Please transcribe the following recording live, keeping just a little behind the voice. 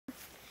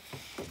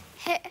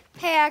Hey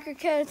Hacker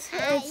Kids,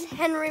 it's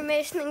Henry,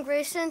 Mason, and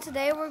Grayson.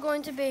 Today we're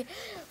going to be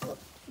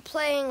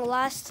playing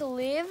Last to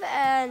Leave,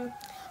 and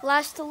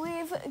Last to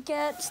Leave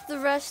gets the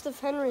rest of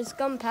Henry's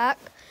gum pack.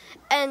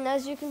 And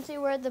as you can see,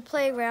 we're at the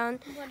playground.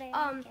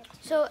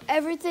 So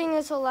everything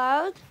is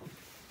allowed.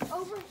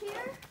 Over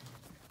here,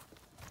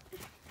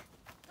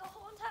 the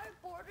whole entire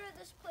border of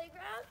this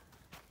playground,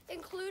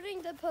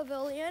 including the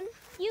pavilion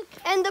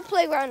and the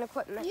playground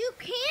equipment. You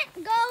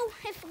can't go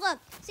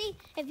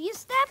if you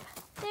step,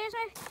 there's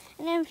my,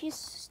 and then if you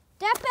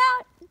step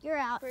out, you're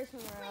out. Grayson,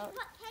 you're out.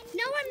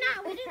 No, I'm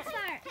not. We didn't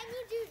start. Can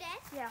you do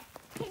this? Yeah.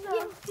 Can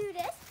you do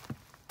this?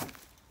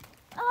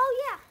 Oh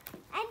yeah.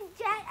 And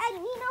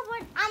you know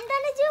what I'm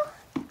gonna do?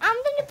 I'm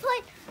gonna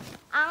put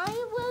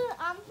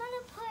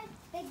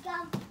the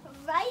gum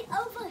right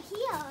over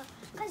here,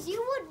 because you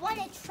would want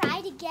to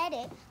try to get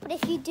it, but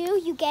if you do,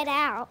 you get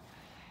out.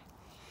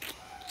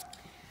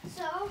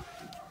 So,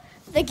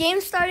 the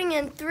game's starting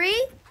in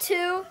 3,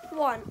 2,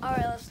 1. All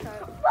right, let's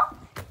start.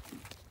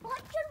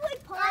 What should we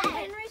play?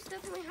 Henry's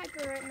definitely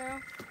hyper right now.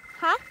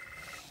 Huh?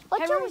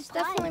 What Henry's should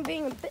we play? definitely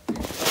being a bit.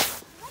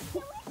 What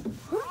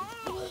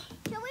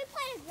should we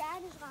play the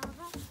ground is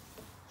lava?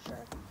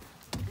 Sure.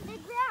 The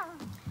ground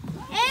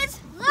It's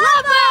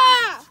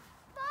lava!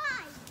 5,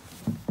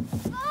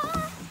 4,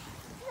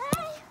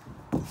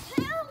 3,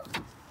 2,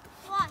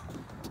 1.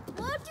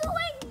 We're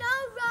doing no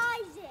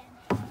rising.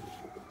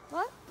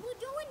 What? We're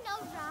doing no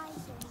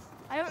rising.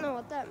 I don't know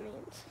what that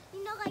means.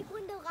 You know, like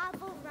when the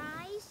lava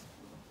rise?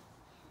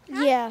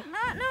 Yeah. I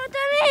don't know what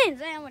that means.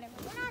 Whatever.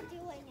 We're not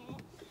doing it.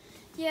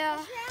 Yeah.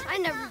 The ground I is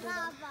never not do that.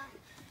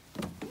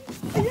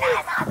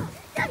 lava.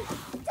 3,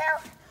 2,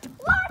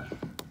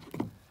 1.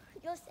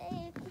 You're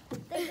safe.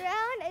 The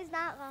ground is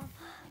not lava.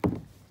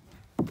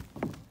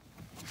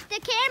 The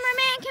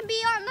cameraman can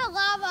be on the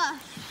lava.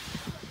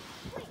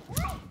 Wait,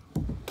 what?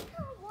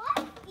 What?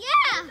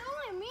 Yeah. It's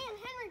only me and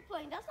Henry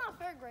playing. That's not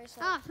fair,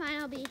 Grayson. Oh, fine,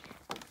 I'll be.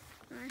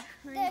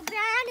 The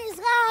ground is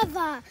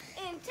lava.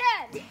 In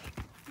 10,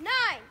 9,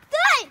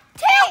 3,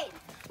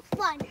 2,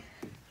 1.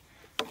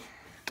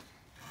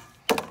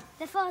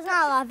 The floor is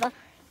not lava.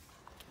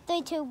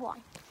 3, 2,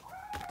 1.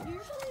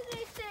 Usually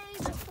they say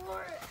the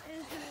floor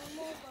is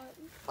normal, but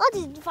What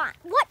is fine?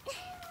 What?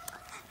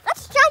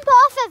 Let's jump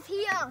off of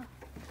here.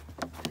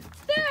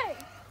 3,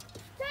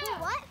 2,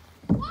 What?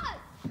 1.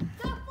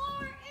 The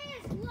floor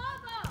is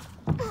lava.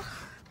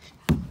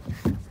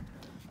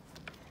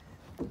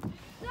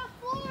 The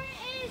floor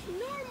is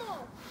normal.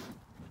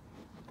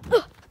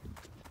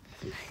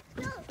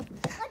 No,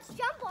 let's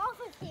jump off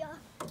of here.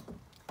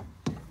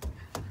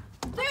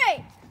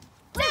 3,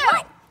 2,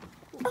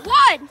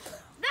 1.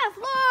 The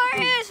floor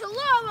is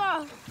lava.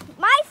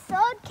 My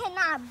sword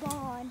cannot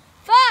burn.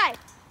 5,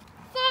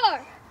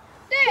 4,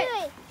 3,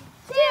 3,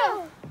 2,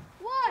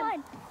 1.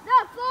 1.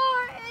 The floor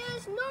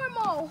is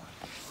normal.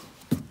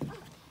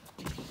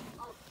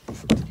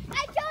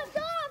 I jumped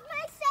off.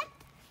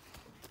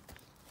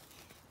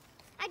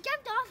 I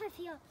jumped off of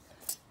here.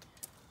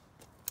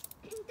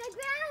 The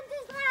ground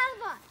is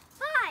lava.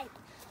 5,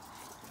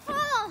 4,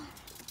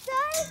 3,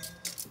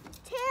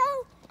 2,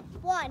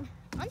 1.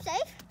 I'm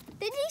safe.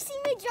 Did he see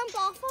me jump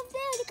off of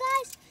there,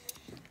 guys?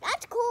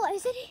 That's cool,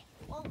 isn't it?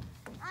 Well,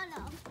 I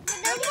know.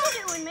 What are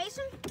you doing,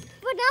 Mason?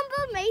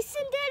 Remember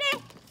Mason did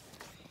it?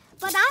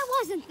 But I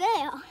wasn't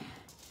there.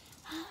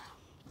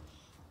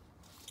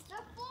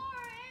 The floor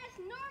is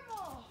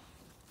normal.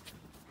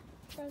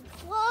 The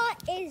floor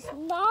is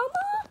normal?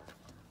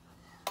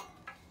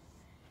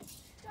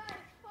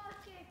 Guys,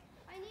 fuck it.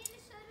 I need to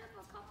set up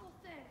a couple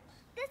things.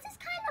 This is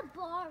kind of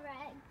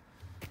boring.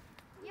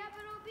 Yeah,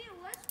 but it'll be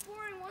less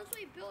boring once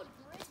we build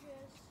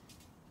bridges.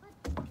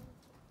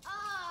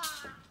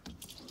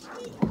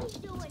 He's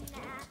doing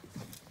that.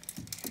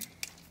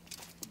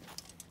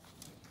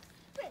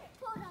 Wait,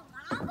 for the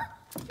lava?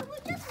 Should we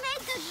just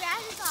make the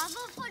ground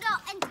lava for the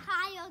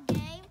entire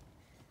game?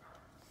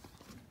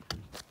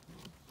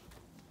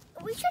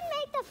 We should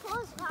make the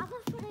floor lava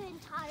for the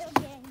entire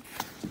game.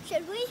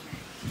 Should we?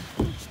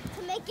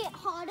 To make it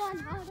harder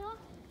and harder?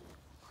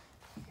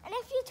 And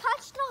if you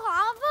touch the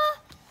lava,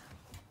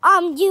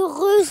 you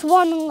lose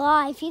 1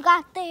 life. You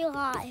got 3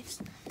 lives.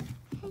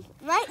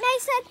 Right,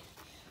 Mason?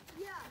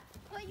 Yeah,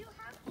 but you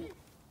have to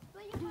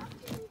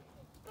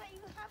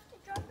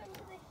jump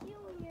into the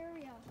healing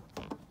area.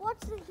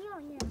 What's the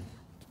healing area?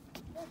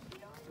 The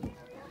healing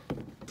area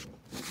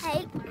Hey.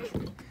 would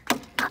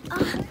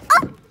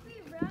be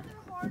rather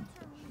hard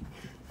to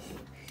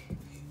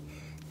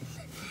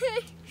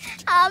reach.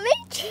 I'm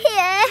in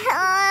here.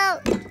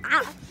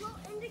 We'll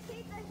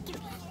indicate the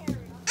healing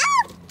area.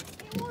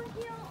 It will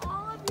heal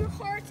all of your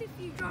hearts if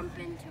you jump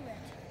into it.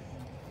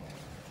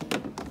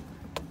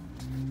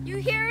 You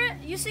hear it?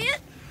 You see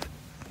it?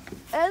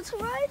 That's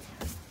right.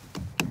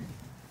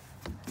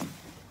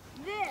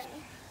 There.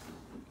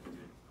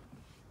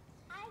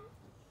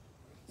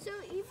 So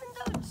even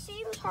though it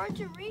seems hard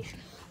to reach,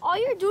 all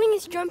you're doing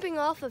is jumping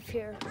off of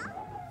here.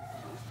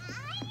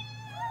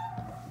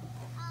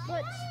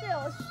 But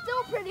still, it's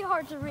still pretty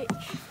hard to reach.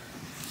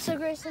 So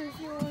Grayson, if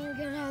you want to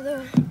get out of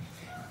there.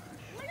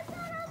 What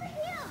about over here?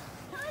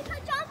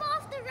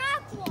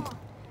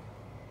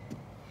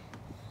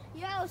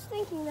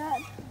 making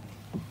that.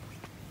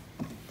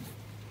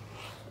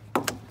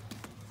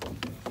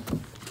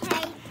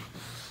 Hey.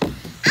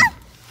 Ow!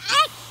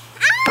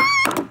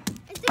 Ah!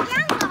 Is the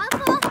ground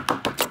lava?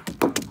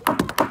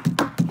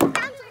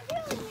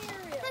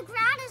 The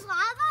ground is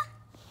lava?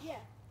 Yeah.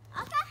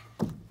 Okay.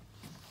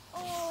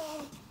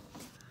 Oh.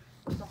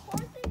 The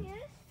hard thing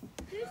is,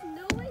 there's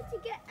no way to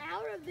get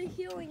out of the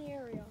healing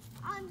area.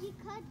 You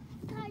could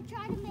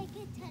try to make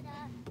it to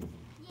the,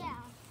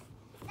 yeah.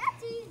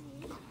 That's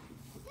easy.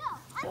 No,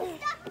 I'm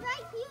stuck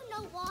right here,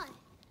 no one.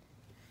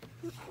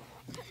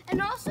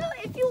 And also,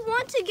 if you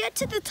want to get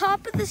to the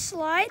top of the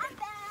slide, I'm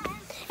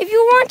back. if you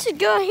want to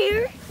go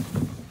here,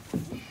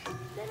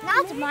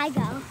 Now it's my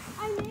go.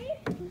 I made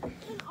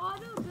an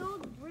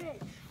auto-build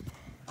bridge.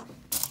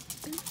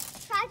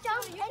 Try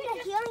jump in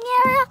the healing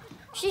area.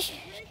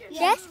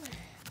 Yes?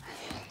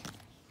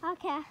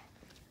 Okay.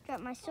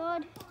 Got my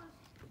sword.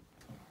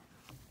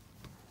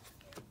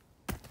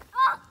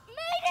 Oh,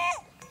 made it!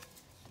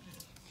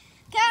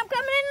 Okay, I'm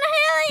coming in the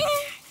healing area.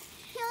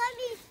 Here,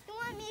 you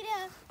want me to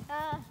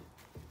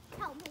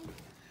help me?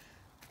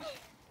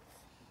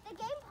 The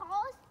game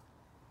paused.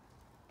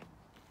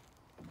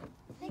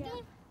 The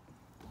game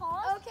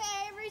paused. Okay,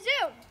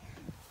 resume.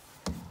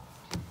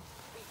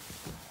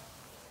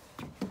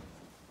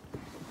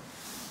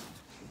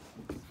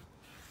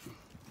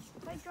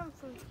 If I jump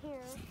from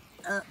here,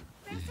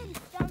 Person's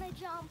gonna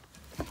jump.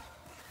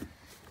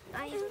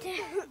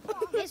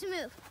 Mason,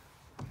 move.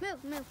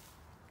 Move.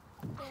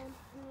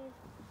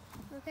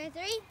 Okay,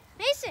 3.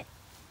 Mason.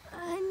 I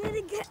need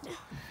to get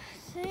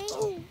 3,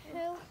 2,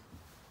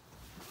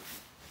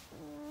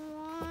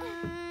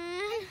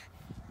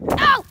 1.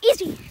 Oh,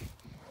 easy.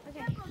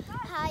 Okay.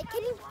 Hi,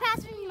 can you pass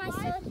me my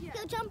sword?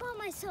 He'll jump on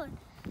my sword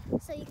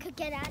so you could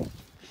get at it.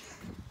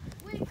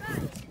 Wait,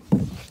 guys.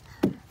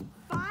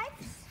 5.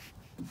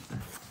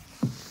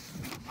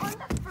 On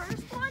the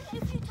first one,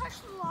 if you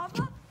touch the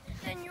lava,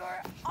 then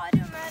you'll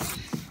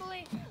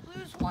automatically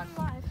lose 1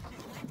 life.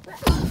 But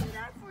after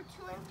that, for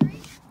 2 and 3,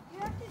 you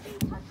have to be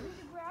touching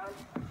the ground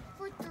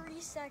for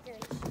 3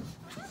 seconds.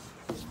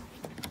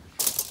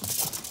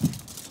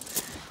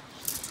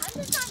 I'm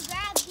just gonna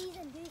grab these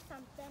and do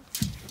something.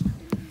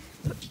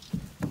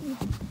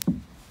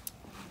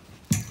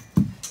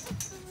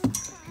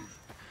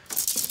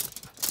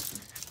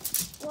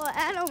 Well, I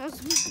almost.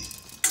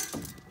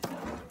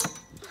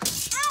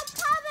 I'm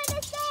coming to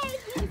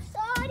save you,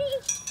 sorry.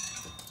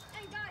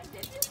 And guys,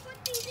 if you put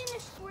these in a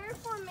square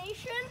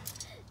formation,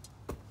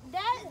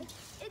 that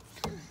it's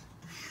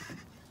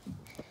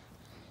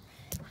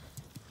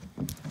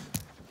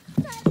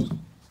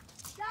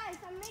guys,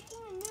 I'm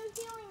making a new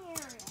healing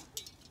area.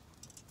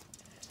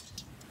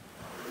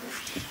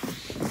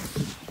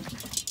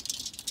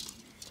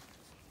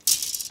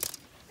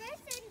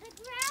 Listen, the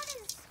ground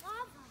is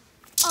lava.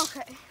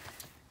 Okay.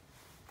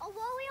 Oh,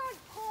 what we on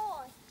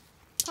pause?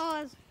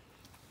 Pause.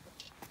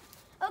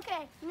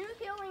 Okay, new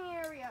healing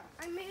area.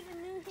 I made a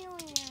new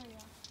healing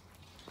area.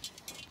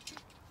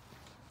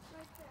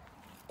 Right there.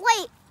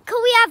 Wait,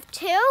 could we have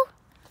 2?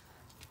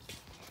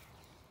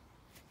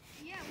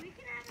 Yeah, we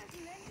can have as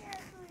many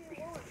as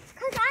we want.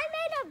 Because I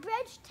made a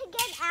bridge to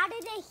get out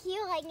of the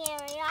healing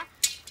area.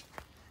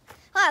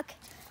 Look,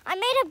 I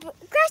made a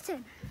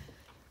Grayson.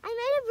 I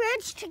made a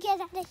bridge to get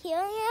out of the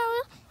healing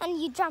area,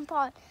 and you jump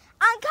on.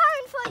 I'm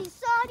coming for you,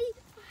 sorry.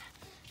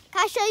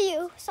 Can I show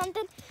you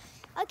something?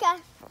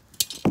 Okay.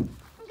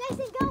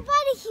 Grayson, go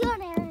by the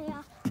healing area.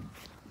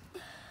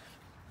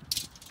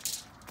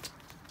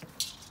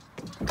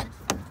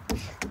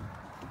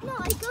 No,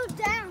 I go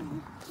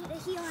down to the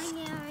healing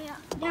area.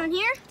 Down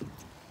here?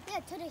 Yeah,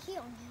 to the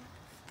healing area.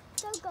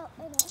 Don't go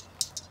in it.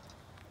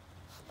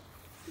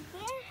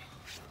 There.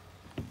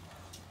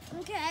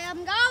 Okay,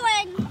 I'm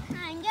going.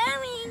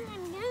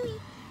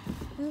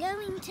 I'm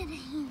going to the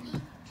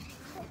healing.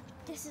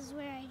 This is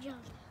where I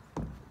jump.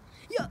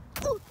 Yeah.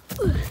 Now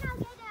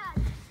get out.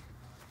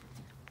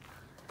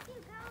 You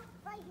go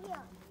right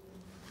here.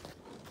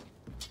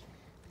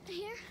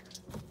 Here?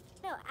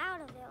 No,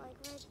 out of it, like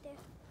right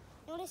there.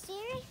 You want to see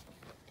it?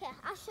 Okay,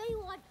 I'll show you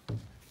what.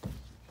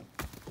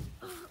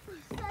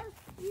 So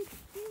you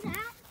do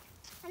that,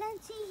 and then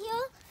see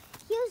here,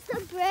 here's the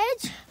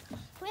bridge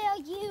where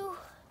you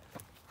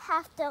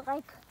have to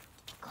like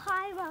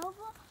climb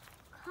over,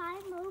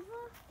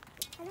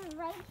 and then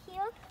right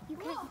here you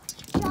can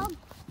jump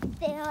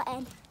there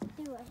and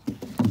do it.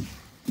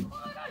 Oh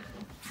my God.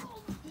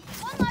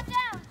 One lap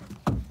down.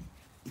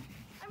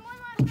 I'm 1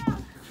 lap down.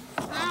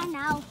 I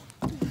know.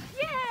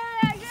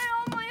 Yeah, I got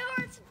all my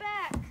hearts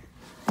back.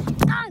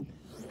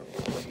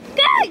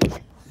 Guys!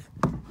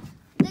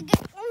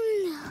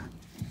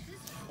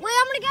 Wait,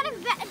 I'm gonna get a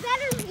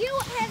better view,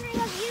 Henry,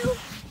 of you.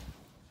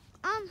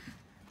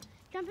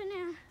 Jumping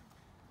in.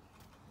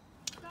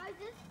 Guys,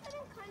 this is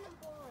getting kind of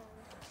boring.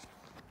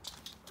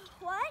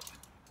 What?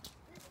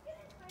 This is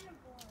getting kind of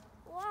boring.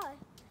 Why?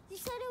 You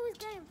said it was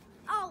good.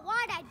 Oh,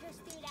 why'd I just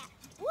do that?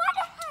 What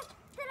the heck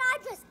did I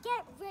just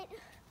get rid?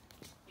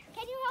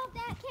 Can you hold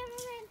that,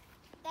 cameraman?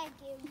 Thank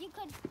you. You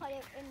could put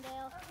it in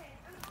there. Okay,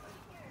 I'm over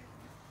here.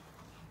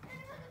 And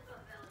look at the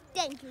pavilion.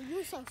 Thank you.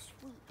 You're so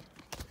sweet.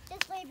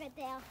 Just leave it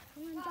there.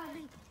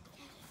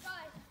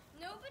 Guys,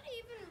 nobody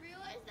even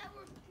realized that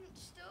we're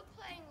still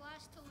playing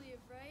Last to Leave,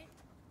 right?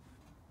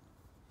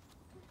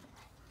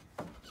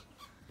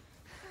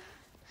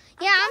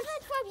 Yeah, I'm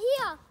from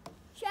here.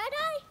 Should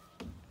I?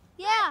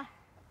 yeah.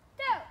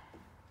 2,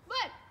 1,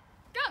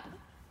 go!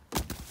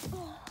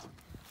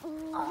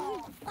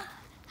 Oh.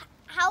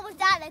 How was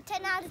that? A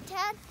 10 out of 10?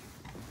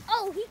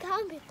 Oh, he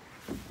coming.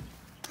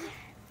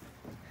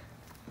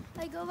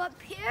 I go up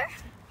here,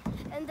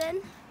 and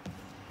then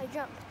I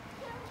jump.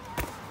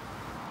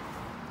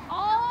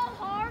 All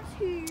hearts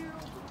here.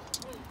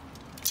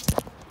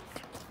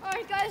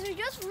 Alright guys, I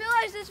just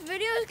realized this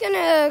video is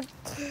gonna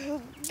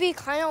be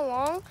kind of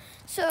long.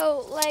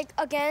 So like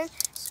again,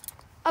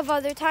 of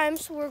other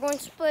times, we're going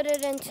to split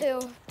it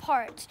into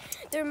parts.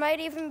 There might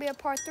even be a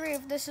part 3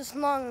 if this is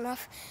long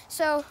enough.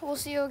 So we'll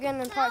see you again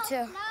in part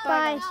 2.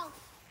 Bye.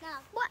 No.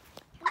 What?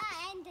 I'm not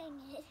ending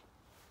it.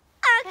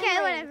 Okay,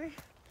 Henry. whatever.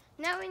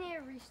 Now we need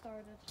to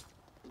restart it.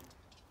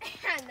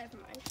 Never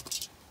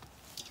mind.